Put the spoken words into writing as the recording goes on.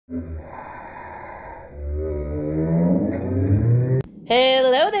Hello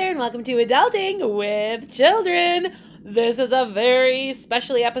there and welcome to Adulting with Children. This is a very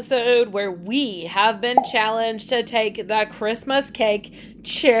special episode where we have been challenged to take the Christmas cake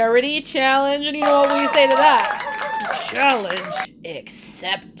charity challenge. And you know what we say to that? Challenge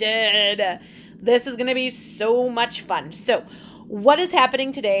accepted. This is going to be so much fun. So what is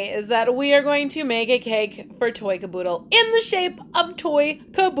happening today is that we are going to make a cake for Toy Caboodle in the shape of Toy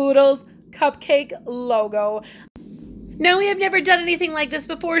Caboodle's cupcake logo. Now, we have never done anything like this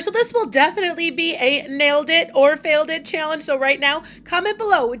before, so this will definitely be a nailed it or failed it challenge. So right now, comment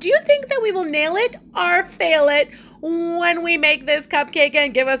below. Do you think that we will nail it or fail it when we make this cupcake?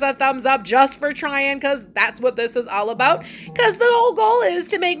 And give us a thumbs up just for trying, because that's what this is all about. Because the whole goal is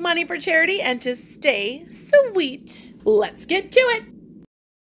to make money for charity and to stay sweet. Let's get to it.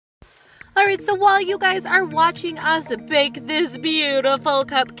 All right, so while you guys are watching us bake this beautiful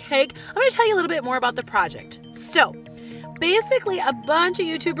cupcake, I'm going to tell you a little bit more about the project. So basically, a bunch of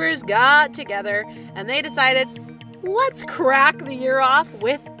YouTubers got together and they decided, let's crack the year off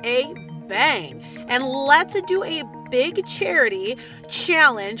with a bang. And let's do a big charity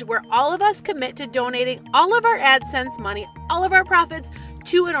challenge where all of us commit to donating all of our AdSense money, all of our profits,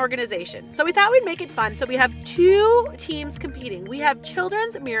 to an organization. So we thought we'd make it fun. So we have two teams competing. We have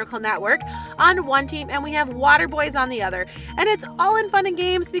Children's Miracle Network on one team and we have Water Boys on the other. And it's all in fun and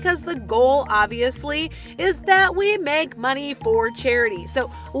games because the goal, obviously, is that we make money for charity.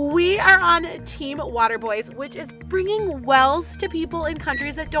 So we are on Team Water Boys, which is bringing wells to people in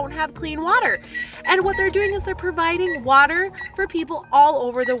countries that don't have clean water. And what they're doing is they're providing water for people all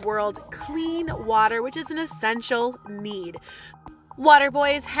over the world. Clean water, which is an essential need. Water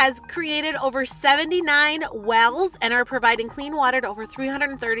Boys has created over 79 wells and are providing clean water to over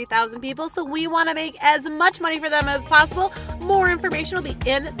 330,000 people. So we want to make as much money for them as possible. More information will be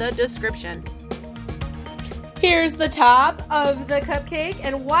in the description. Here's the top of the cupcake.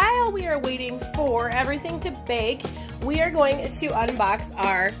 And while we are waiting for everything to bake, we are going to unbox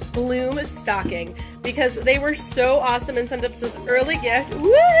our Bloom stocking because they were so awesome and sent us this early gift.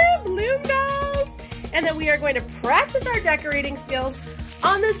 Woo! Bloom dolls! And then we are going to practice our decorating skills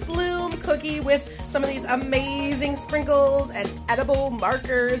on this Bloom cookie with some of these amazing sprinkles and edible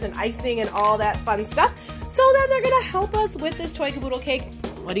markers and icing and all that fun stuff. So then they're gonna help us with this Toy Caboodle cake.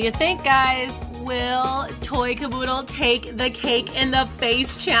 What do you think, guys? Will Toy Caboodle take the cake in the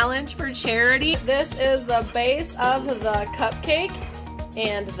face challenge for charity? This is the base of the cupcake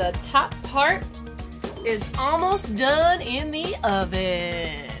and the top part is almost done in the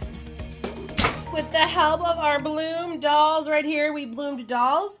oven. With the help of our Bloom dolls right here, we bloomed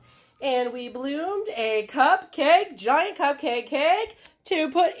dolls and we bloomed a cupcake, giant cupcake cake to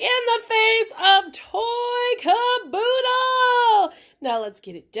put in the face of Toy Caboodle. Now let's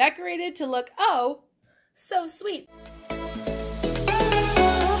get it decorated to look, oh, so sweet.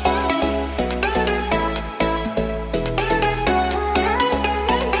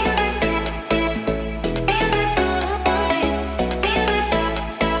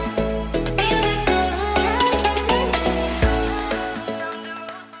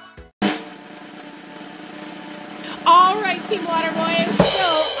 Team Water Boys. So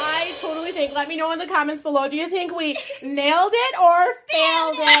I totally think, let me know in the comments below, do you think we nailed it or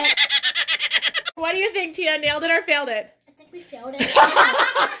failed it? What do you think, Tia? Nailed it or failed it? I think we failed it.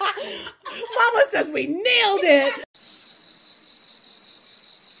 Mama says we nailed it.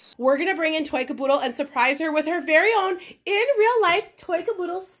 We're going to bring in Toy Caboodle and surprise her with her very own, in real life, Toy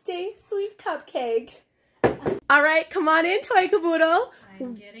Caboodle Stay Sweet cupcake. All right, come on in, Toy Caboodle.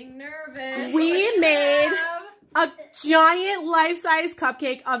 I'm getting nervous. We made a giant life-size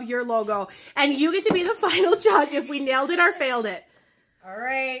cupcake of your logo. And you get to be the final judge if we nailed it or failed it. All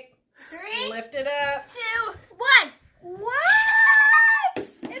right. 3, Lift it up. 2, 1. What?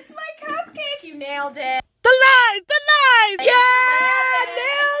 It's my cupcake. You nailed it. The lies! The lies! Yeah!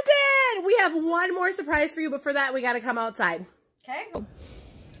 Nailed it! We have one more surprise for you, but for that, we got to come outside. Okay.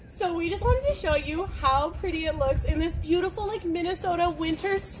 So we just wanted to show you how pretty it looks in this beautiful, like, Minnesota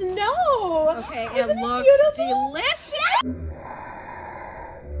winter snow. Okay, Isn't it looks beautiful? delicious.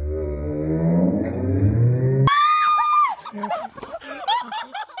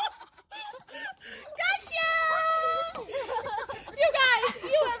 Gotcha! You guys,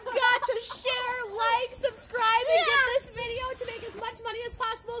 you have got to share, like, subscribe, and get this video to make as much money as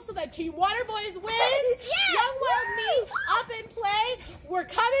possible so that Team Water Boys wins. Young Wild Me up and play. We're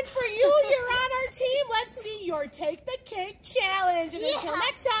coming for you. You're on our team. Let's see your Take the Cake challenge. And until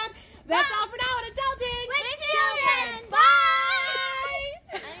next time, that's all for now at Adulting With Children. Bye!